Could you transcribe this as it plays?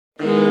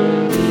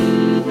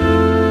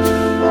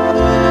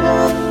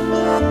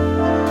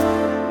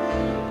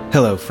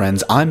Hello,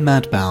 friends. I'm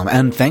Matt Baum,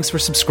 and thanks for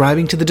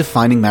subscribing to the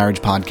Defining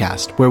Marriage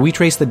podcast, where we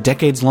trace the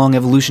decades-long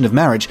evolution of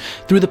marriage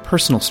through the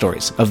personal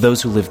stories of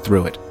those who lived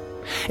through it.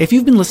 If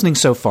you've been listening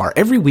so far,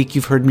 every week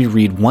you've heard me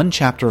read one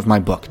chapter of my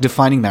book,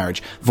 Defining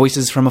Marriage,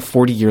 Voices from a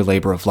 40-Year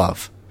Labor of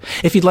Love.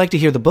 If you'd like to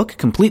hear the book,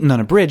 complete and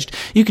unabridged,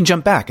 you can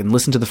jump back and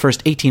listen to the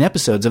first 18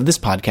 episodes of this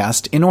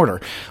podcast in order.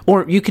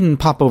 Or you can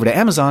pop over to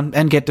Amazon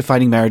and get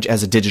Defining Marriage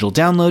as a digital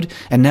download,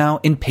 and now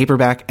in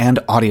paperback and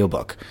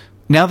audiobook.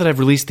 Now that I've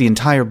released the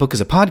entire book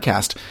as a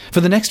podcast,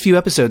 for the next few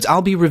episodes,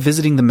 I'll be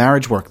revisiting the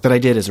marriage work that I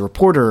did as a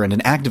reporter and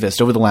an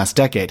activist over the last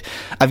decade.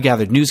 I've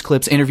gathered news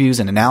clips, interviews,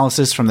 and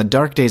analysis from the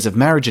dark days of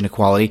marriage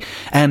inequality,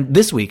 and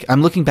this week,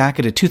 I'm looking back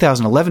at a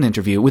 2011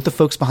 interview with the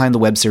folks behind the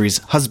web series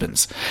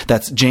Husbands.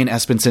 That's Jane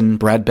Espenson,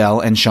 Brad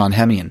Bell, and Sean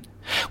Hemian.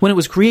 When it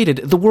was created,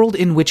 the world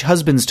in which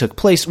Husbands took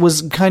place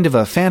was kind of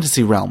a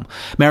fantasy realm.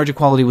 Marriage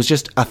equality was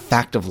just a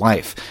fact of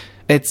life.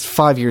 It's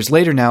 5 years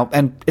later now,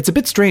 and it's a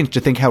bit strange to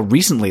think how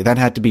recently that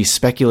had to be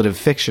speculative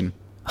fiction.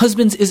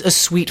 Husbands is a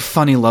sweet,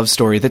 funny love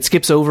story that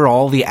skips over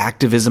all the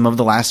activism of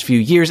the last few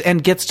years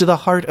and gets to the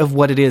heart of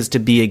what it is to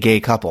be a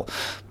gay couple.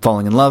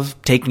 Falling in love,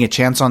 taking a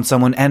chance on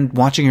someone, and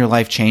watching your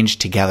life change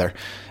together.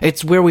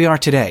 It's where we are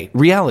today,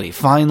 reality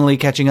finally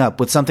catching up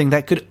with something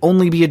that could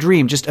only be a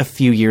dream just a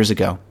few years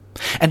ago.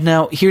 And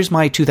now, here's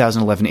my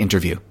 2011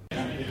 interview.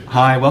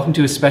 Hi, welcome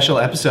to a special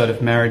episode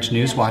of Marriage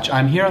Newswatch.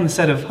 I'm here on the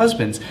set of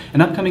Husbands, an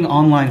upcoming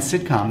online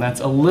sitcom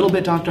that's a little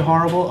bit Dr.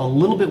 Horrible, a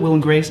little bit Will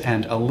and Grace,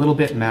 and a little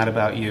bit Mad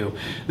About You.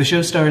 The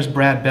show stars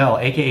Brad Bell,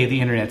 aka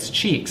the internet's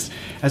Cheeks,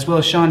 as well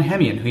as Sean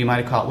Hemian, who you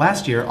might have caught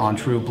last year on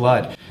True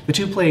Blood. The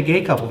two play a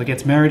gay couple that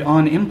gets married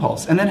on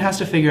impulse, and then has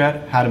to figure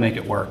out how to make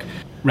it work.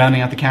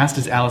 Rounding out the cast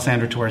is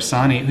Alessandra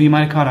Torresani, who you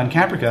might have caught on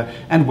Caprica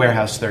and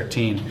Warehouse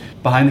 13.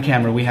 Behind the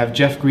camera, we have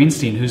Jeff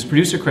Greenstein, whose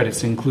producer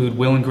credits include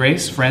Will and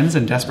Grace, Friends,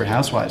 and Desperate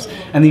Housewives.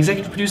 And the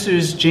executive producer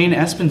is Jane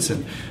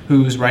Espenson,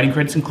 whose writing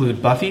credits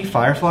include Buffy,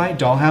 Firefly,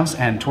 Dollhouse,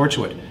 and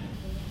Torchwood.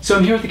 So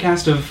I'm here with the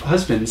cast of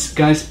Husbands.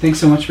 Guys,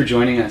 thanks so much for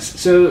joining us.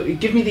 So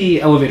give me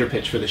the elevator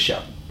pitch for this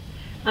show.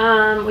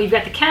 We've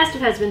got the cast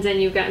of Husbands, and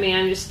you've got me.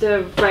 I'm just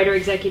the writer,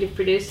 executive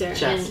producer.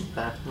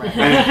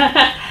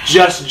 Right.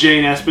 Just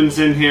Jane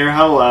Espenson here.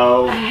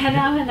 Hello.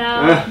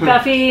 Hello.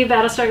 Buffy,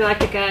 Battlestar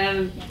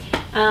Galactica.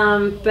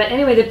 But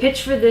anyway, the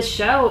pitch for this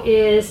show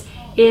is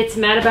it's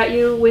Mad About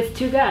You with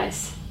two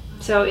guys.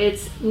 So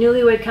it's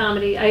newlywed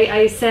comedy.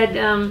 I said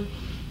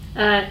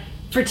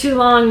for too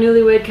long,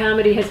 newlywed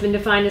comedy has been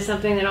defined as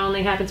something that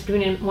only happens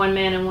between one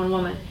man and one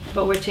woman.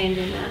 But we're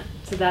changing that.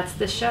 So that's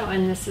this show,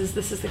 and this is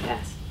the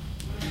cast.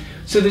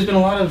 So there's been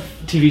a lot of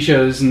TV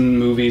shows and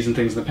movies and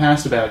things in the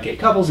past about gay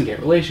couples and gay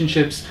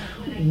relationships.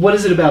 What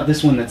is it about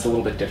this one that's a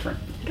little bit different?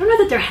 I don't know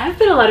that there have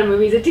been a lot of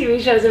movies and TV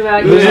shows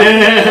about gay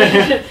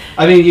relationships.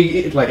 I mean,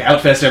 you, like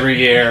Outfest every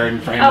year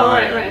and Frame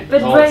Line. Right.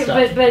 But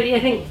I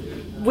think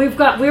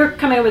we're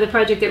coming up with a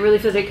project that really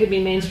feels like it could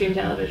be mainstream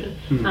television.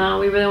 Mm-hmm.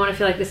 We really want to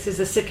feel like this is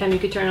a sitcom you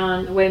could turn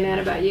on the way Mad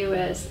About You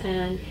is,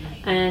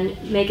 and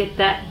make it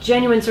that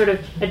genuine sort of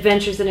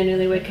adventures that a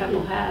newlywed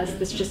couple has.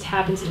 This just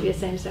happens to be a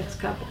same-sex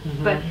couple.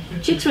 Mm-hmm. But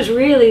Cheeks was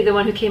really the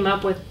one who came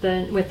up with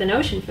the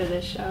notion for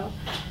this show.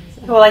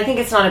 So. Well, I think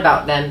it's not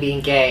about them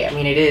being gay. I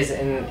mean, it is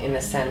in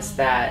the sense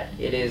that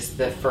it is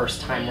the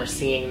first time we're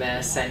seeing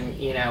this, and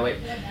it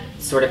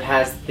sort of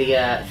has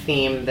the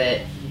theme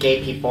that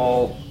gay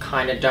people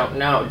kind of don't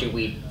know. Do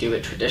we do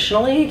it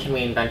traditionally? Can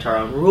we invent our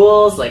own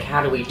rules? Like,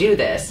 how do we do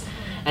this?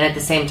 And at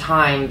the same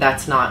time,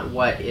 that's not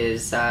what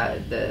is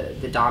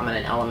the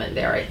dominant element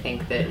there. I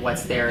think that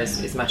what's there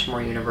is much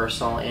more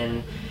universal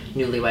in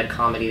newlywed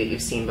comedy that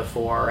you've seen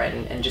before,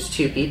 and just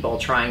two people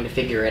trying to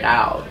figure it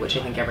out, which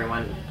I think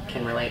everyone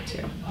can relate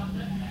to.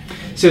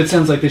 So it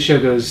sounds like this show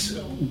goes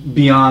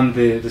beyond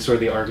the sort of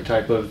the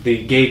archetype of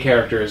the gay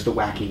character as the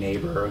wacky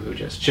neighbor who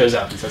just shows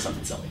up and says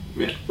something silly.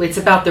 Yeah. It's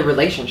about the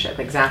relationship,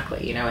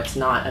 exactly. It's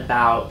not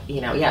about,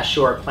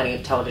 sure, plenty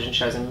of television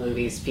shows and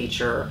movies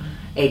feature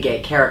a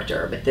gay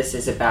character, but this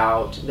is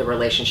about the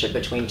relationship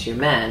between two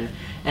men,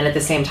 and at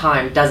the same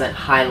time doesn't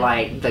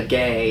highlight the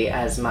gay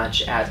as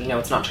much as,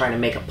 it's not trying to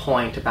make a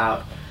point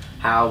about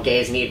how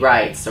gays need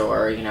rights,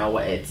 or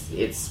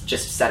it's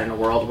just set in a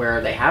world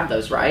where they have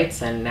those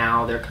rights, and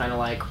now they're kind of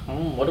like,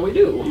 what do we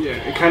do? Yeah,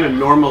 it kind of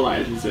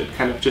normalizes it,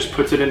 kind of just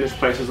puts it in this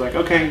place as like,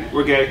 okay,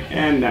 we're gay,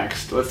 and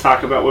next, let's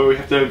talk about where we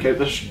have to get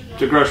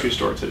the grocery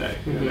store today,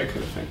 that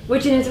kind of thing.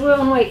 Which in its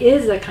own way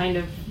is a kind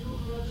of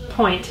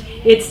point.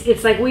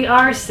 It's like we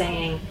are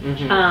saying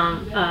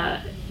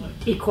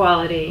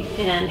equality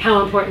and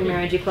how important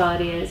marriage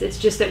equality is. It's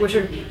just that we're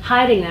sort of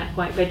hiding that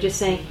point by just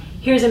saying,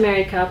 here's a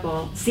married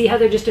couple. See how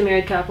they're just a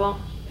married couple?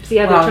 See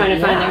how they're trying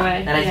to find their way?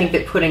 And I think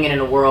that putting it in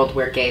a world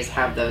where gays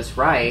have those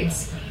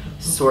rights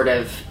sort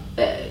of,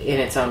 in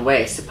its own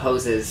way,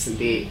 supposes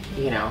the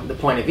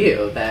point of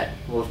view that,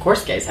 well, of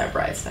course gays have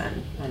rights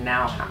then. And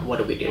now what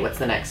do we do? What's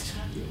the next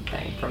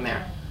thing from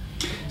there?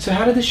 So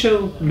how did the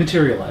show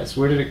materialize?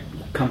 Where did it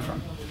come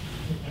from?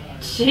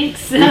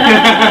 Cheeks. Cheeks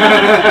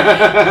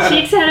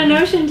had a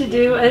notion to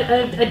do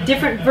a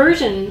different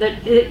version that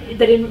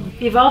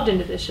evolved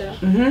into this show.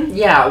 Mm-hmm.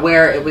 Yeah,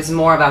 where it was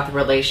more about the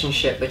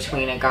relationship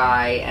between a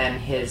guy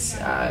and his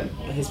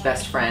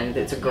best friend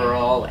that's a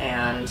girl,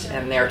 and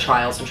their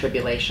trials and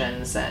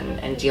tribulations,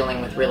 and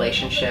dealing with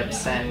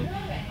relationships, and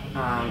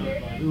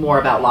more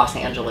about Los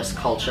Angeles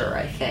culture,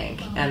 I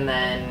think. And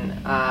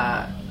then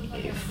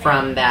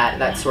from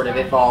that sort of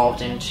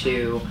evolved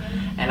into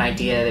an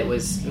idea that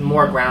was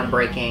more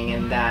groundbreaking,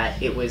 in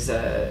that it was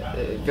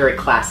a very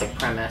classic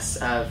premise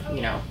of,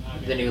 you know,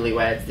 the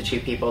newlyweds, the two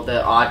people,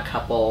 the odd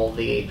couple,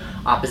 the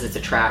opposites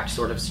attract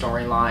sort of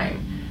storyline,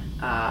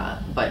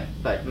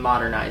 but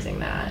modernizing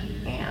that,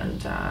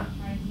 and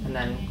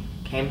then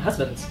came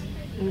Husbands.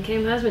 And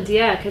came Husbands,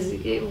 yeah, because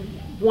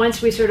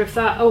once we sort of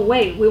thought, oh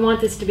wait, we want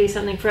this to be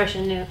something fresh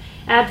and new.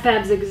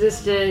 AbFabs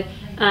existed,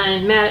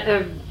 and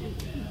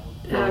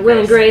Will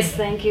and Grace,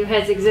 thank you,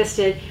 has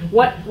existed.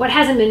 What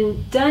hasn't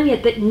been done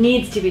yet that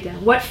needs to be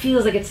done? What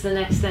feels like it's the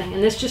next thing?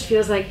 And this just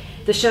feels like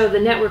the show the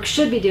network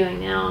should be doing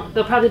now.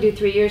 They'll probably do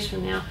 3 years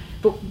from now,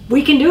 but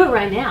we can do it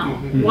right now.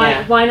 Mm-hmm.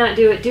 Why not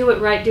do it? Do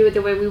it right. Do it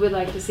the way we would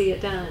like to see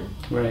it done.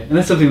 Right, and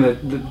that's something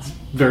that's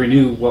very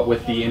new. What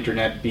with the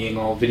internet being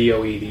all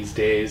video-y these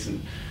days,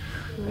 and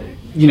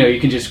you know, you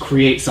can just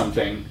create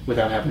something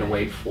without having to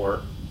wait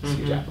for this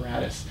huge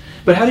apparatus.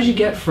 But how did you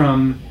get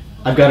from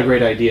I've got a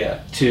great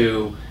idea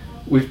to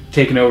we've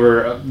taken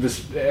over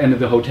this end of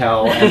the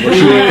hotel and we're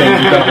shooting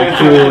things, we've got a whole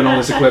crew and all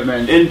this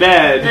equipment in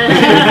bed?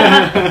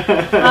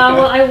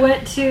 Well, I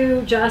went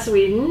to Joss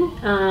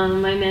Whedon,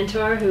 my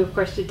mentor, who of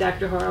course did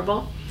Dr.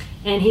 Horrible,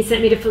 and he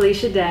sent me to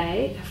Felicia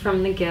Day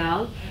from the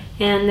Guild,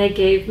 and they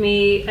gave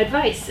me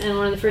advice. And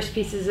one of the first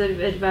pieces of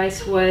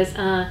advice was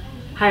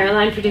hire a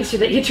line producer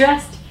that you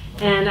trust.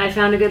 And I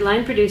found a good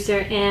line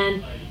producer,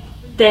 and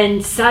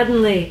then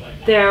suddenly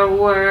there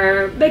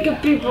were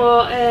makeup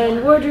people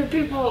and wardrobe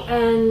people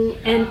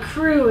and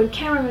crew and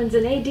cameramans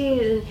and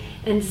ADs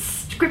and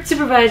script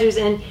supervisors,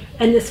 and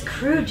this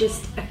crew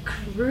just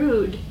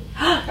accrued.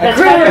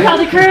 That's why we're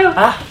called a crew.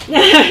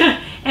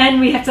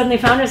 And we have suddenly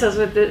found ourselves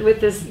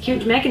with this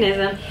huge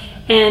mechanism,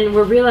 and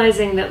we're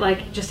realizing that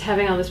like just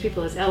having all those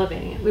people is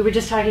elevating it. We were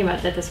just talking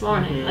about that this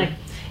morning, like.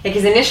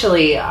 Because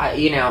initially,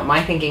 you know,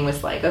 my thinking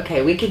was like,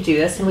 okay, we could do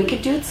this, and we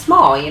could do it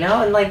small, you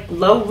know, and like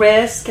low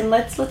risk, and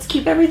let's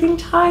keep everything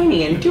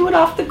tiny and do it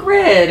off the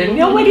grid, and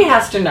nobody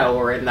has to know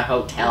we're in the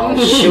hotel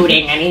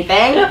shooting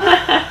anything.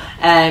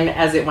 And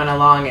as it went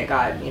along, it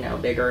got, you know,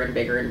 bigger and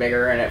bigger and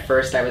bigger. And at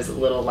first, I was a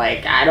little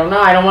like, I don't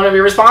know, I don't want to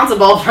be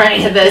responsible for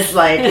any of this,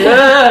 like.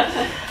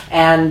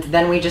 And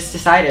then we just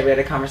decided, we had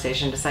a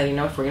conversation, decided, you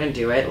know, if we're gonna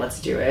do it, let's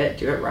do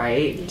it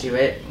right, do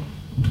it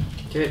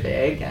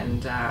big,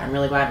 and I'm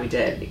really glad we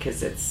did,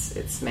 because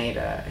it's made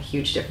a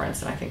huge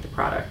difference, and I think the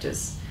product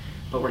is,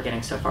 what we're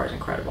getting so far is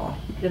incredible.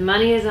 The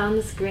money is on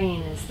the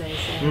screen, as they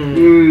say.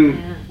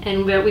 Yeah.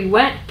 And we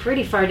went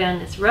pretty far down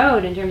this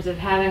road in terms of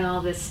having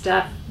all this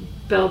stuff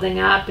building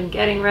up and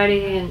getting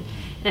ready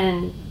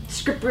and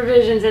script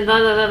revisions and blah,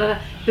 blah, blah, blah,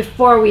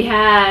 before we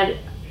had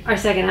our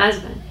second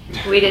husband.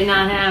 We did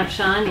not have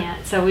Sean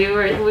yet, so we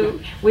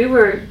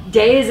were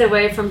days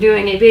away from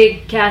doing a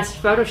big cast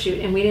photo shoot,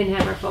 and we didn't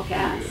have our full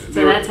cast.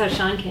 So that's how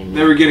Sean came in.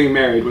 They were getting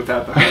married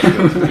without the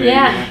husband.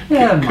 Yeah,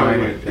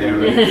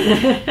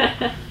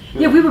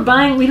 we were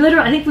buying.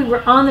 I think we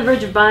were on the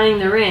verge of buying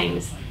the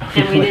rings,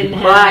 and we didn't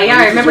have. Well, yeah,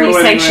 I remember you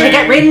saying, "Should I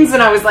get rings?"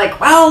 And I was like,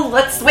 "Well,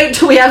 let's wait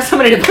till we have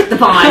somebody to put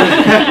them on."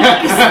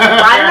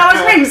 I don't know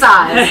his ring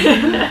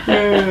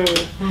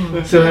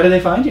size. So how did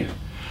they find you?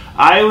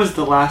 I was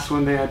the last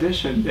one they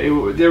auditioned. They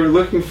were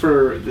looking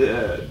for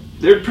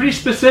they're pretty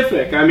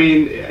specific. I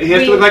mean, he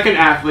has to look like an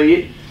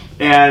athlete,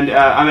 and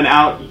I'm an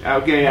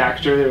out gay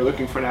actor. They were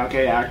looking for an out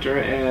gay actor,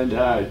 and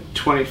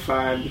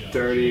 25 to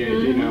 30,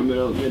 and you know,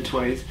 mid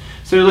 20s.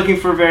 So they're looking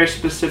for very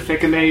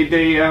specific, and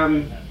they how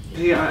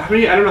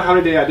many, I don't know how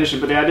many they auditioned,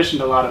 but they auditioned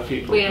a lot of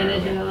people. We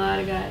auditioned a lot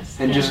of guys,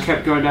 and just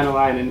kept going down the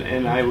line,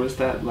 and I was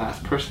that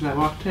last person that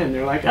walked in.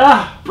 They're like,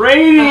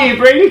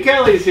 Brady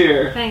Kelly's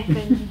here. Thank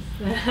goodness.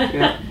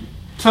 Yeah.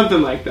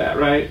 Something like that,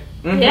 right?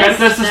 Yes.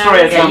 That's the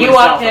story. Yeah, you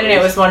walked in and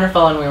it was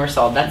wonderful, and we were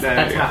sold. That's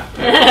how.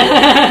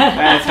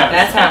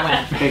 That's how it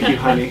went. Thank you,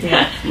 honey.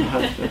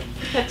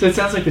 Yeah. So it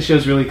sounds like the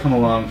show's really come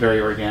along very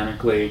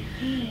organically,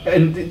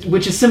 and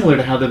which is similar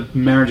to how the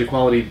marriage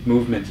equality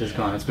movement has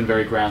gone. It's been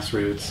very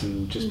grassroots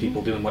and just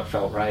people doing what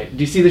felt right.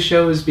 Do you see the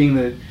show as being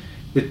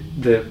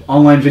the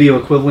online video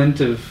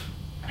equivalent of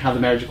how the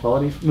marriage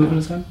equality movement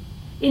has gone?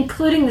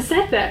 Including the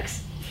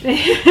setbacks.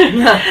 You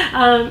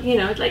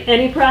know, like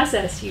any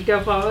process, you go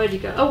forward, you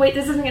go, oh wait,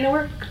 this isn't going to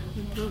work,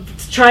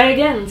 let's try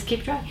again, let's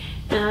keep trying.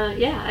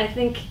 Yeah, I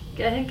think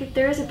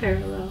there is a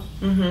parallel.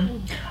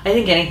 I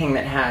think anything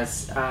that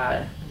has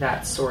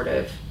that sort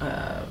of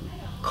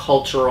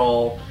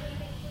cultural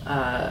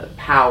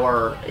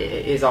power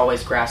is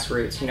always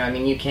grassroots. You know, I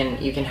mean, you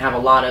can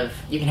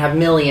have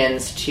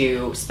millions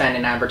to spend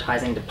in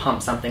advertising to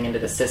pump something into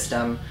the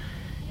system,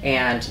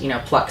 and you know,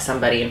 pluck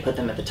somebody and put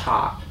them at the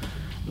top.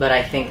 But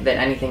I think that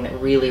anything that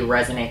really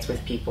resonates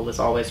with people is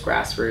always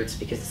grassroots,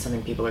 because it's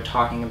something people are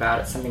talking about.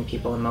 It's something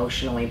people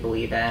emotionally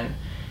believe in.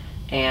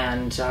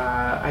 And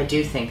I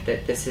do think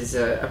that this is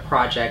a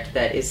project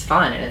that is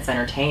fun and it's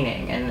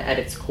entertaining. And at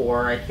its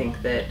core, I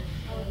think that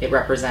it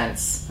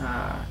represents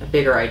a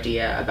bigger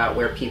idea about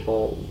where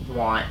people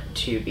want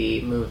to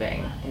be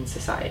moving in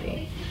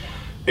society.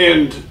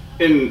 And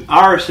in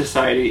our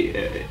society,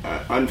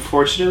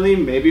 unfortunately,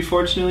 maybe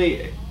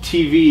fortunately,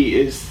 TV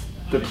is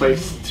the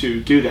place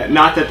to do that.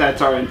 Not that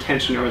that's our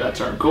intention or that's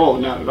our goal,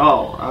 not at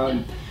all.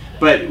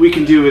 But we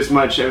can do as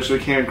much as we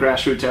can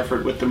grassroots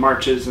effort with the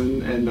marches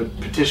and the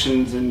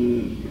petitions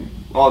and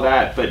all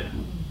that. But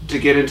to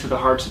get into the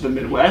hearts of the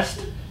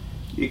Midwest,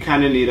 you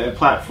kind of need a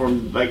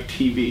platform like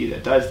TV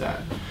that does that.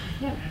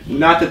 Yeah.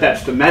 Not that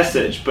that's the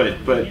message, but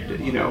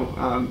you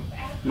know,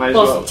 might as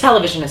well.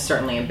 Television is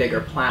certainly a bigger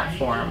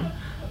platform.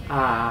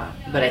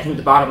 But I think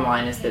the bottom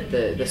line is that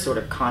the sort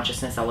of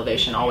consciousness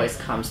elevation always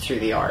comes through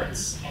the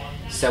arts.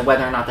 So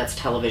whether or not that's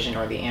television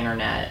or the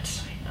internet,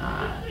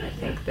 I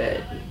think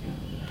that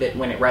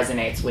when it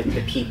resonates with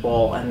the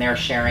people and they're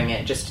sharing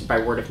it just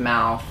by word of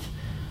mouth,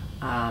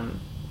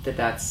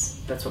 that's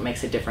what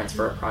makes a difference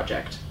for a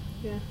project.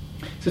 Yeah.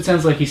 So it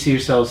sounds like you see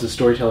yourselves as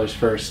storytellers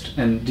first,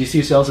 and do you see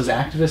yourselves as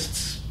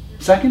activists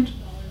second?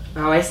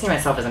 Oh, I see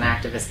myself as an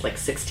activist like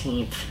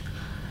 16th.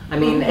 I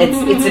mean,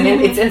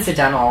 it's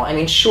incidental. I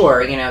mean,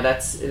 sure, you know,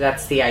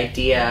 that's the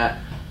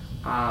idea,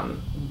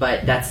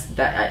 but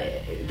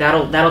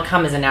that'll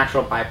come as a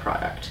natural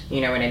byproduct.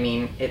 You know what I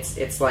mean?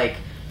 It's like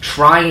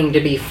trying to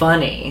be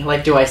funny.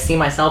 Like, do I see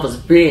myself as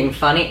being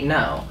funny?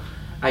 No,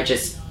 I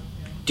just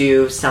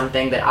do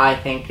something that I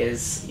think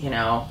is, you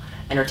know,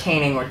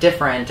 entertaining or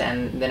different,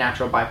 and the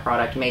natural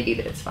byproduct may be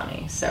that it's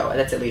funny. So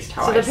that's at least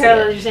how I see it. So the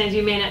parallel you're saying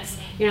is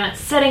you're not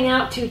setting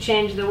out to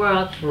change the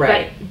world,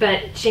 right?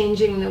 But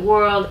changing the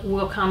world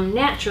will come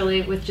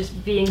naturally with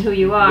just being who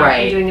you are,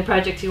 right, and doing the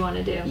projects you want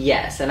to do.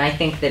 Yes, and I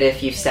think that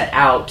if you set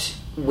out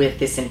with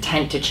this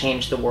intent to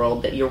change the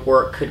world, that your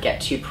work could get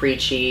too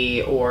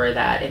preachy, or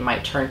that it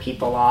might turn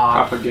people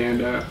off.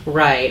 Propaganda.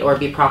 Right, or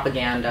be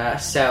propaganda.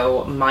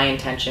 So my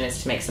intention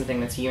is to make something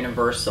that's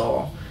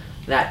universal,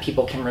 that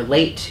people can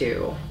relate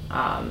to,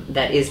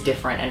 that is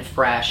different and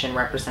fresh and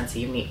represents a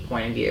unique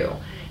point of view.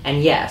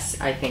 And yes,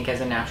 I think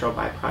as a natural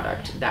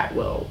byproduct, that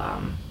will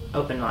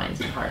open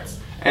minds and hearts.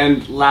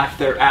 And laugh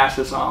their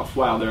asses off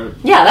while they're...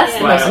 Yeah, that's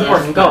the most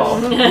important goal.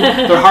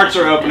 Their hearts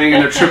are opening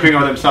and they're tripping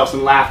over themselves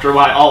in laughter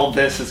while all of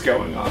this is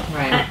going on.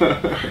 Right.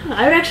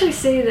 I would actually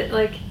say that,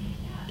 like,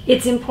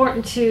 it's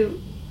important to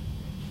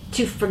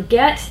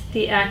forget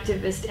the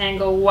activist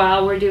angle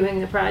while we're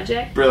doing the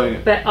project.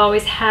 Brilliant. But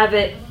always have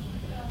it,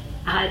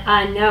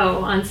 I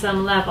know on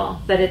some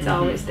level that it's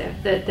always there.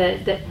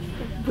 That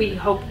we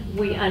hope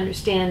we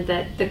understand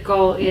that the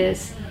goal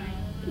is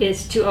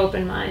to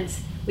open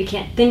minds. We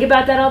can't think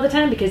about that all the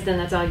time, because then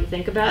that's all you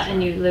think about,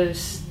 and you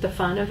lose the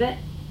fun of it,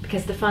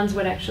 because the fun's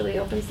what actually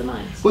opens the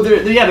minds. Well,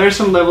 there's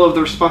some level of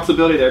the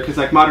responsibility there, because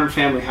like Modern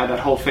Family had that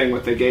whole thing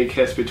with the gay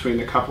kiss between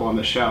the couple on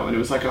the show, and it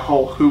was like a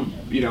whole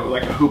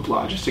like a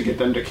hoopla just to get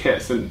them to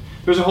kiss, and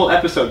there was a whole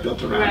episode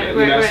built around it.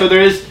 Right. So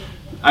there is,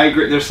 I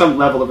agree, there's some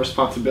level of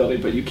responsibility,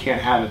 but you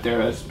can't have it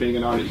there as being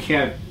an artist. You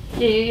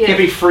can't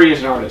be free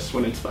as an artist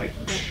when it's like.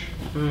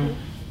 I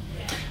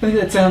think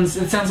it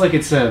sounds like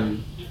it's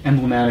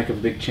emblematic of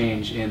a big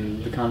change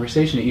in the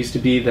conversation. It used to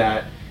be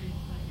that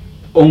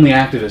only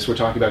activists were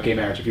talking about gay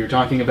marriage. If you were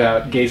talking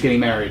about gays getting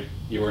married,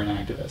 you were an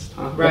activist.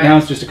 Right. But now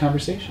it's just a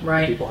conversation.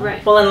 Right. People have.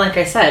 Right. Well, and like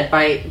I said,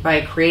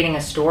 by creating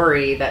a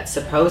story that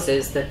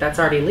supposes that that's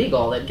already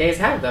legal, that gays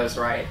have those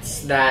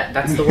rights,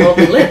 that's the world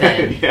we live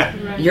in. Yeah.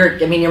 Right.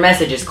 Your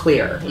message is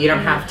clear. You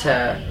don't have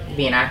to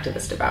be an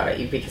activist about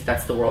it, because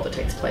that's the world it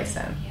takes place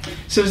in.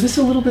 So is this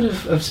a little bit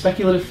of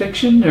speculative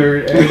fiction, or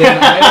are they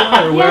in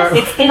Iowa, or where?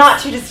 It's the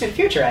not too distant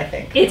future, I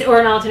think.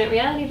 Or an alternate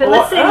reality, but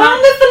let's say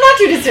it's the not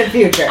too distant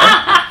future.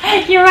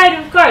 You're right,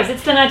 of course.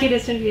 It's the not too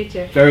distant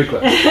future. Very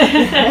close.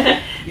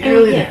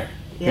 Nearly there.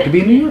 It could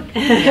be in New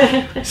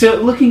York. So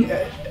looking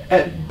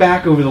at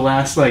back over the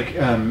last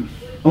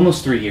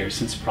almost 3 years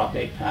since Prop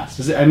 8 passed,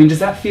 does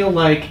that feel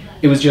like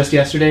it was just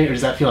yesterday, or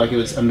does that feel like it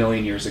was a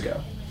million years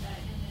ago?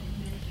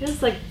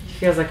 Feels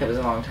like it was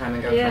a long time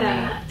ago for me.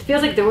 It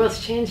feels like the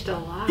world's changed a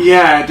lot.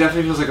 Yeah, it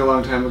definitely feels like a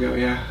long time ago.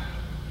 Yeah.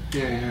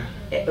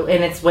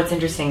 And what's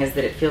interesting is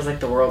that it feels like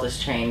the world has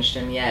changed,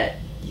 and yet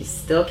you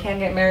still can't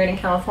get married in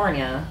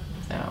California.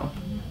 So,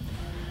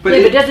 but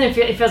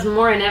it feels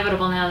more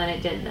inevitable now than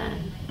it did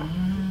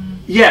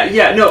then.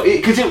 Yeah, no,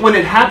 because when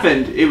it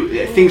happened,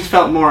 things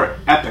felt more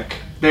epic.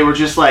 They were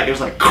just like, it was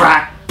like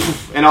crack,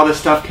 poof, and all this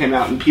stuff came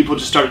out, and people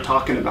just started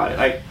talking about it.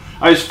 Like,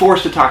 I was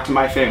forced to talk to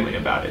my family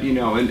about it,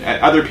 and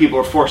other people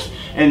were forced,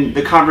 and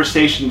the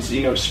conversations,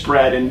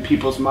 spread in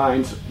people's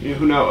minds,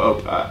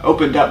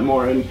 opened up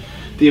more, and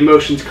the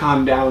emotions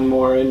calmed down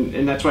more,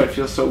 and that's why it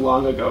feels so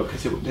long ago,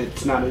 because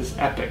it's not as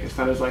epic. It's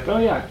not as like, oh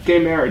yeah, gay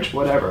marriage,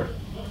 whatever,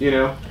 I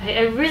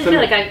really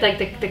feel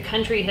like the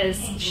country has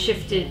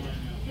shifted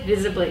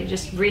visibly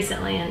just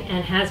recently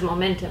and has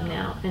momentum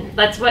now. And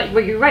that's what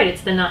you're right,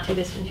 it's the not too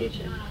distant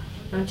future.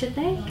 Don't you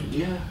think?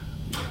 Yeah.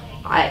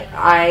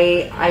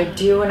 I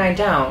do and I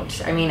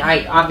don't. I mean,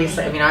 I'm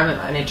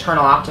an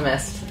eternal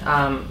optimist.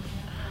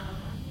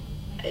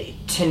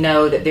 To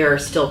know that there are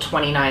still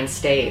 29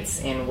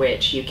 states in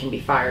which you can be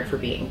fired for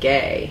being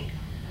gay.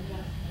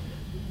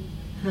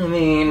 I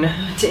mean,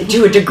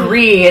 to a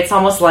degree, it's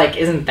almost like,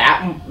 isn't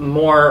that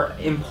more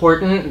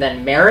important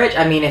than marriage?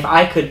 I mean, if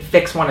I could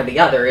fix one or the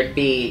other, it'd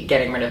be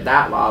getting rid of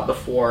that law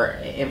before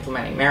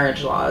implementing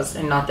marriage laws.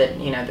 And not that,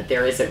 that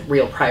there is a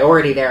real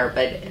priority there,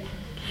 but...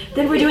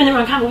 Then we're doing the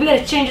wrong comment. We got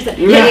to change this.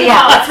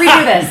 Yeah. Let's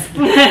redo this.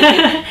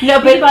 No,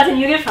 but and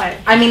you get fired.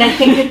 I mean, I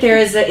think that there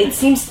is it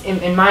seems,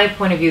 in my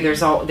point of view,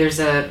 there's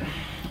a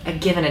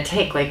give and a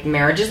take. Like,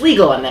 marriage is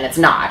legal, and then it's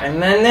not,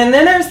 and then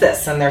there's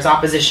this, and there's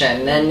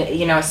opposition,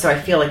 and so I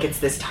feel like it's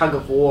this tug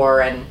of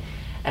war, and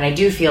I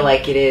do feel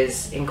like it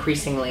is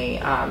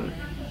increasingly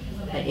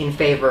in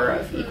favor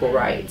of equal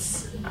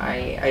rights.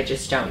 I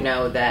just don't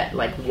know that,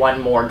 like,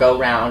 one more go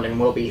round and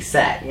we'll be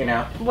set.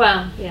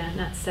 Well, yeah,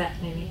 not set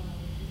maybe.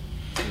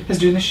 Has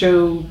doing the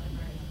show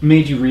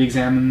made you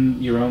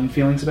re-examine your own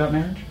feelings about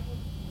marriage?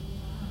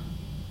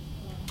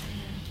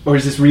 Or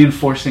is this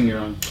reinforcing your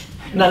own?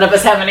 None of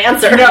us have an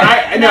answer.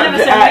 None of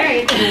us are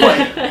married.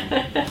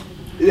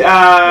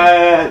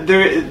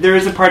 There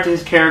is a part to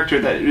his character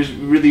that just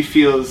really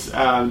feels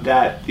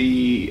that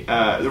the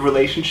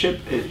relationship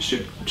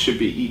should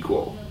be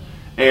equal.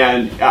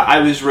 And I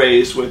was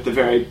raised with a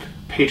very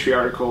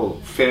patriarchal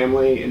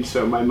family, and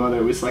so my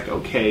mother was like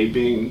okay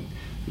being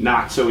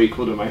not so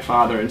equal to my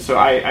father, and so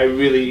I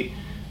really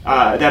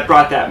that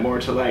brought that more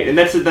to light, and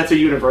that's a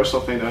universal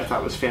thing that I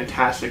thought was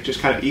fantastic, just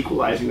kind of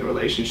equalizing the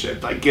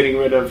relationship, like getting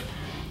rid of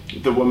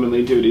the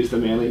womanly duties, the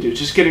manly duties,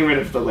 just getting rid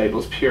of the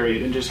labels,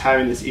 period, and just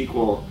having this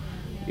equal,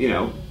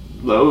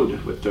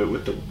 load with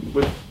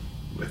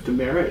the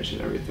marriage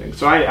and everything.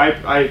 So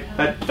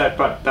that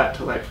brought that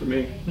to light for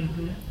me.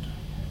 Mm-hmm.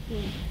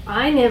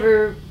 I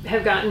never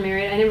have gotten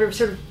married. I never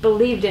sort of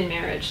believed in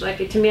marriage.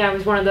 Like, to me, I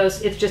was one of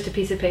those, it's just a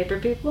piece of paper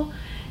people.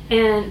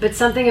 But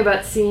something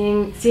about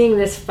seeing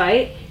this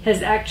fight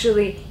has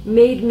actually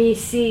made me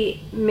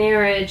see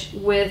marriage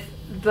with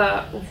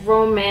the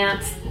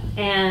romance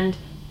and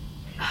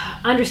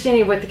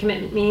understanding of what the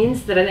commitment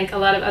means that I think a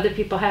lot of other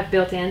people have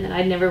built in that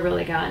I'd never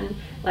really gotten.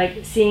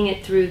 Like, seeing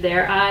it through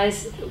their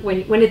eyes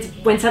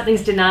when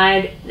something's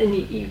denied, and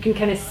you can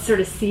kind of sort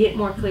of see it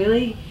more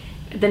clearly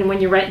than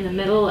when you're right in the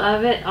middle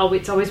of it.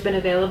 It's always been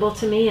available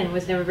to me and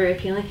was never very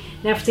appealing.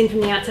 Now, seen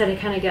from the outside, I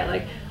kind of get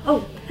like,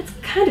 oh, that's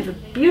kind of a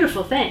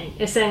beautiful thing.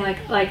 It's saying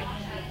like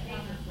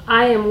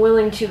I am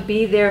willing to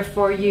be there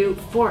for you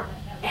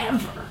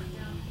forever.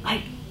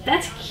 Like,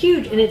 that's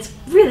huge, and it's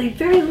really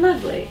very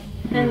lovely.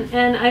 Mm-hmm.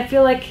 And I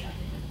feel like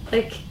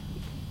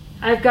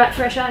I've got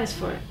fresh eyes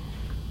for it.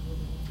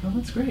 Oh,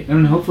 that's great.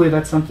 And hopefully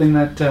that's something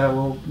that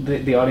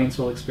the audience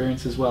will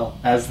experience as well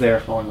as they're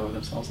falling over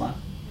themselves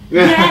laughing.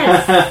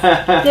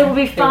 Yes, they will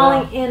be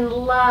falling in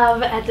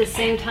love at the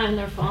same time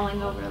they're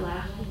falling over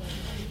laughing.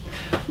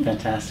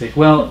 Fantastic.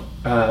 Well,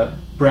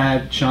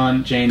 Brad,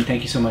 Sean, Jane,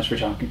 thank you so much for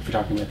talking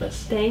with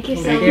us. Thank you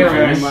so much. Thank you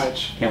very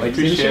much. Can't wait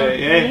to see the show.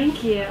 Yeah.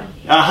 Thank you.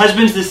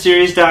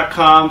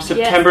 Husbandstheseries.com.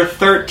 September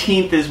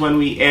 13th is when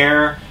we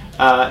air.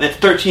 That's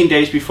 13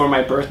 days before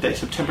my birthday.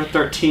 September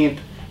 13th.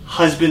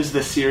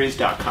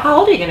 Husbandstheseries.com. How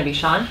old are you going to be,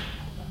 Sean?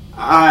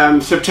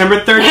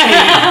 September 13th.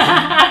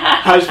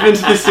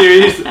 Husbands the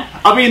Series.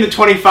 I'll be in the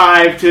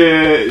 25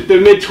 to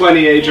the mid-20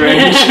 age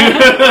range.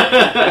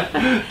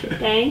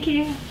 Thank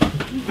you.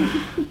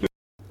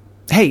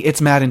 Hey,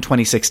 it's Matt in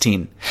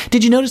 2016.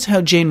 Did you notice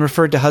how Jane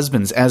referred to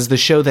Husbands as the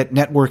show that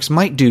networks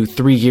might do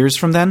 3 years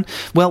from then?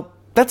 Well,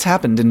 that's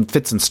happened in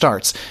fits and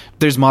starts.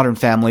 There's Modern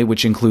Family,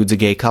 which includes a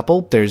gay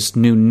couple. There's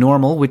New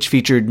Normal, which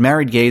featured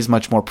married gays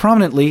much more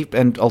prominently,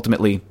 and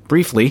ultimately,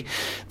 briefly.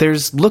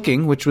 There's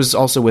Looking, which was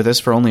also with us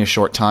for only a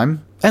short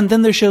time. And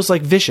then there's shows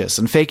like Vicious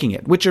and Faking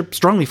It, which are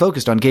strongly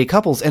focused on gay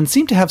couples and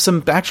seem to have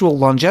some actual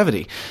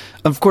longevity.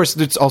 Of course,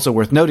 it's also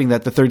worth noting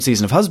that the third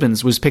season of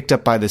Husbands was picked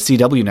up by the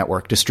CW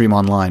network to stream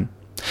online.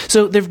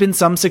 So there have been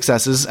some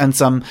successes and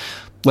some,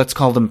 let's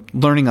call them,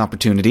 learning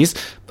opportunities.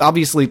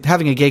 Obviously,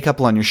 having a gay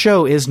couple on your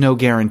show is no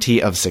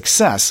guarantee of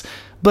success,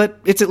 but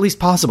it's at least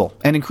possible,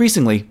 and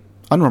increasingly,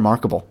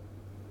 unremarkable.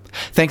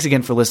 Thanks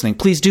again for listening.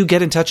 Please do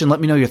get in touch and let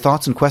me know your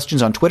thoughts and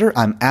questions on Twitter.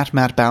 I'm at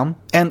Matt Baum.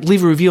 And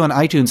leave a review on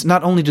iTunes.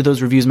 Not only do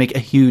those reviews make a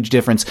huge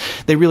difference,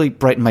 they really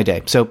brighten my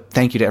day. So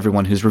thank you to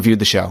everyone who's reviewed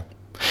the show.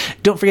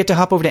 Don't forget to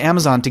hop over to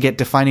Amazon to get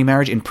Defining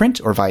Marriage in print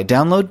or via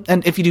download.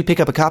 And if you do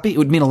pick up a copy, it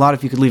would mean a lot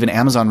if you could leave an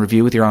Amazon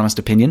review with your honest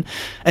opinion.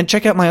 And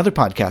check out my other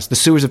podcast, The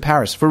Sewers of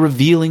Paris, for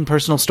revealing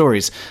personal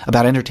stories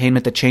about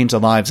entertainment that changed the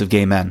lives of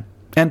gay men.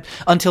 And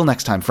until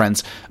next time,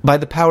 friends, by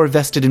the power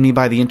vested in me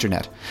by the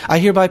internet, I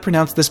hereby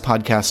pronounce this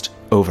podcast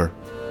over.